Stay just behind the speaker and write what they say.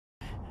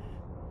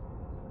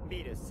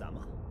ビル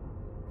様、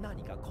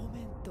何かコメ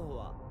ント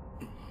は。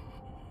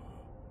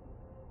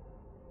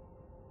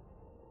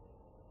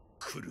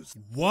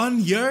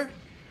1 year?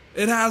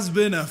 It has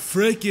been a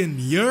freaking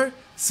year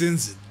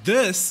since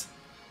this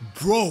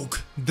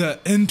broke the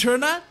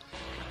internet?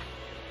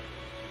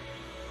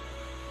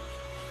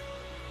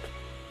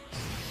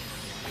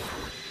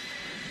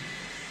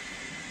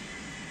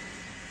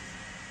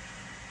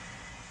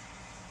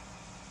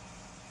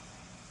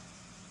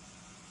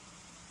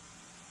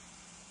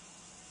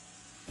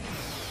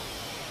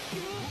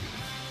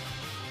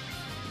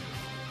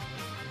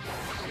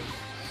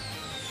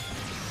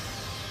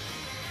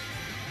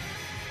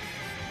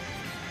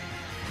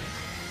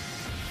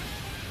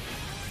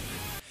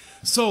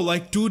 So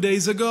like 2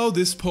 days ago,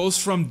 this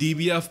post from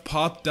DBF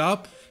popped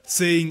up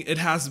saying it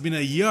has been a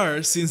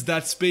year since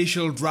that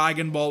spatial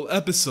Dragon Ball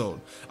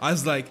episode. I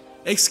was like,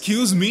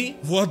 excuse me,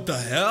 what the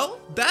hell?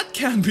 That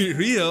can't be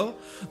real.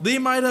 They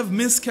might have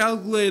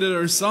miscalculated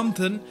or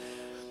something.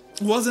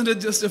 Wasn't it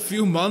just a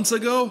few months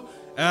ago?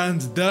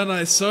 And then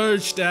I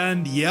searched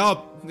and yep,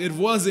 it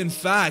was in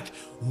fact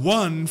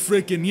 1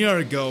 freaking year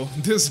ago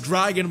this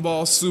Dragon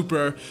Ball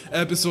Super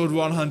episode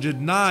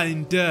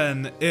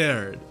 109-10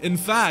 aired. In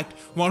fact,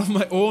 one of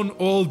my own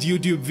old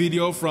YouTube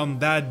video from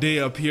that day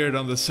appeared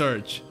on the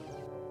search.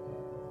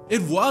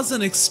 It was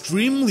an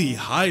extremely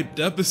hyped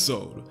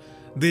episode.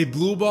 They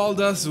blueballed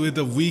us with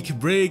a week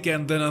break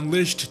and then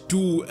unleashed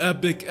 2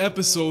 epic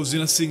episodes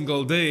in a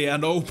single day,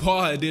 and oh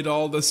boy did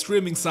all the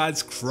streaming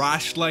sites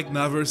crash like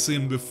never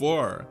seen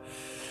before.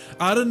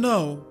 I don't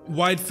know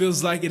why it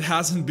feels like it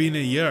hasn't been a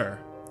year.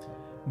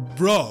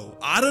 Bro,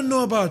 I don't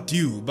know about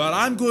you, but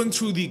I'm going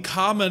through the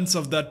comments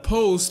of that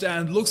post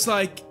and looks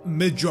like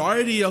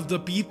majority of the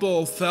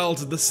people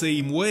felt the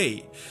same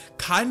way.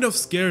 Kind of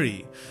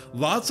scary.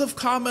 Lots of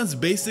comments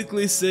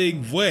basically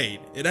saying, wait,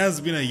 it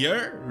has been a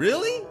year?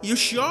 Really? You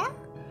sure?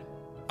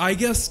 I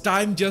guess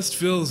time just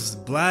feels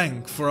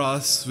blank for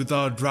us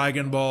without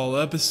Dragon Ball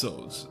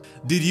episodes.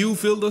 Did you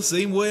feel the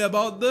same way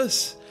about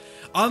this?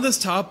 On this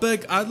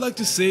topic, I'd like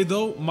to say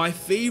though, my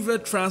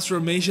favorite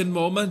transformation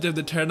moment of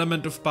the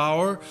Tournament of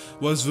Power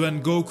was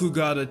when Goku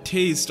got a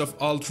taste of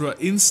Ultra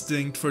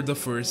Instinct for the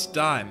first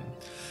time.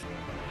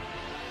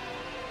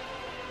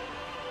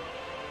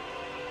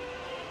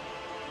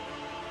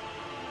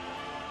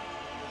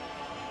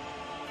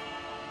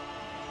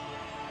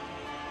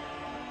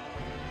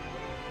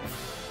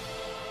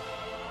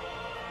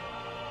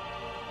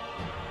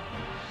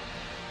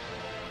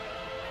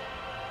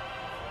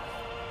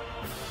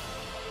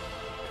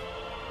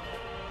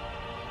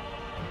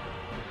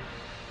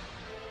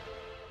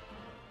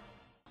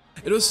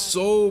 It was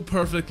so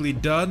perfectly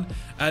done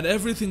and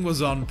everything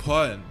was on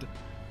point.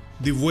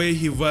 The way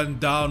he went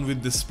down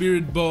with the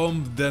spirit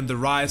bomb, then the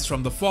rise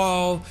from the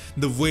fall,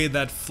 the way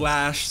that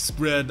flash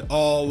spread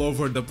all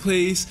over the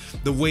place,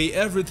 the way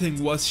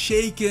everything was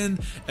shaken,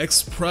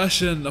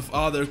 expression of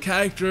other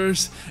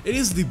characters, it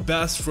is the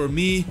best for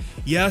me.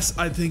 Yes,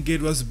 I think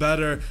it was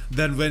better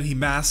than when he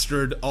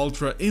mastered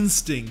Ultra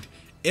Instinct.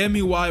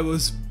 MUI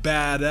was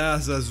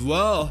badass as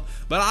well,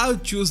 but I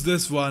would choose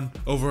this one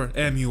over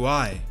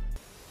MUI.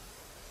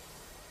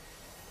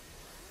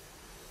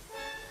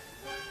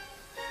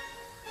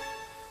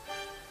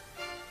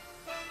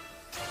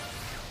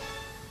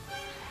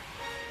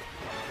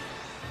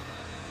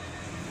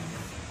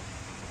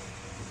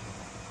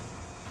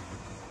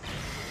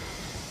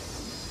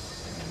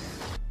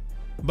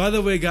 By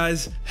the way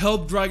guys,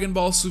 help Dragon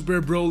Ball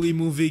Super Broly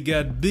movie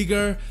get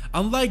bigger.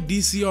 Unlike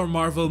DC or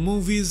Marvel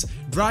movies,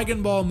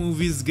 Dragon Ball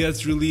movies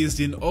gets released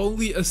in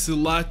only a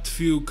select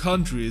few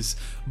countries,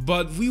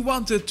 but we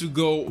want it to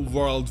go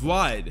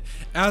worldwide.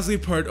 As a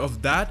part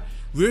of that,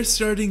 we're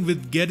starting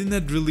with getting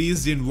it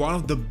released in one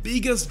of the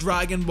biggest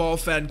Dragon Ball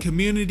fan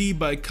community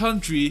by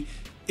country,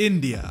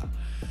 India.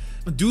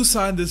 Do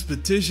sign this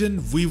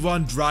petition, we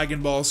want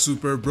Dragon Ball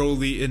Super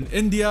Broly in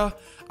India.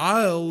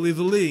 I'll leave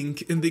a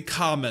link in the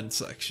comment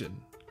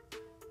section.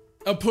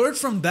 Apart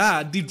from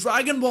that, the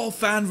Dragon Ball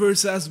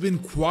fanverse has been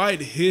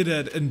quite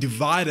heated and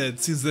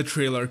divided since the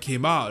trailer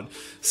came out,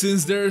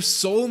 since there are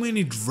so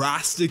many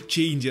drastic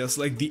changes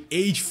like the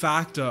age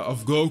factor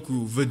of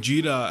Goku,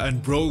 Vegeta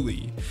and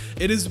Broly.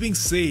 It is being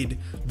said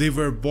they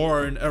were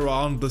born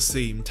around the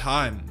same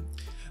time.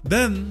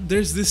 Then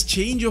there's this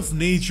change of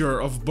nature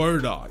of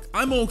Bardock.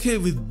 I'm okay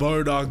with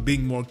Bardock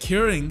being more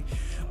caring,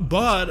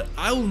 but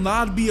I will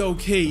not be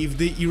okay if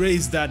they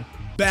erase that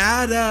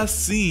badass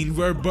scene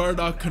where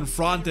Bardock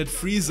confronted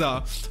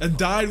Frieza and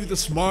died with a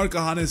smirk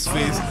on his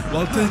face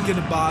while thinking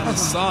about his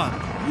son.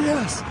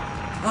 Yes,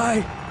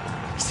 I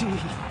see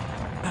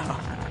now.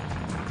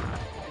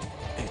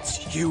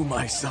 It's you,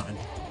 my son.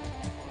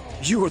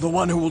 You are the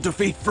one who will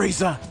defeat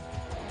Frieza.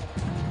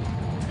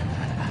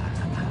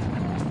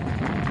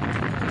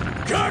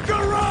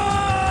 Kakarot!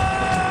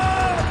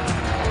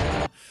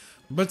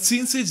 But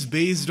since it's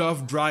based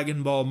off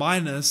Dragon Ball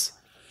Minus,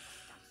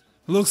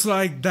 looks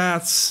like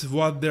that's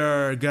what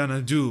they're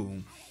gonna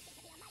do.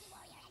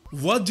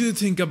 What do you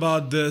think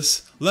about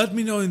this? Let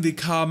me know in the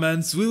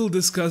comments, we'll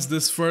discuss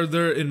this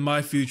further in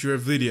my future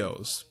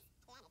videos.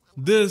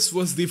 This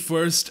was the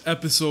first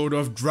episode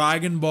of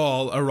Dragon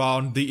Ball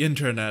around the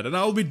internet, and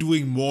I'll be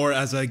doing more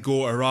as I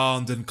go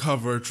around and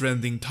cover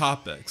trending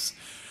topics.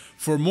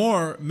 For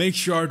more, make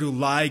sure to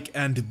like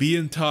and be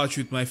in touch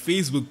with my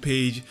Facebook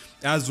page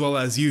as well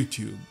as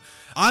YouTube.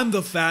 I'm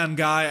the Fan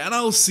Guy, and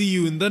I'll see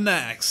you in the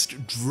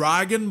next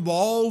Dragon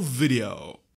Ball video.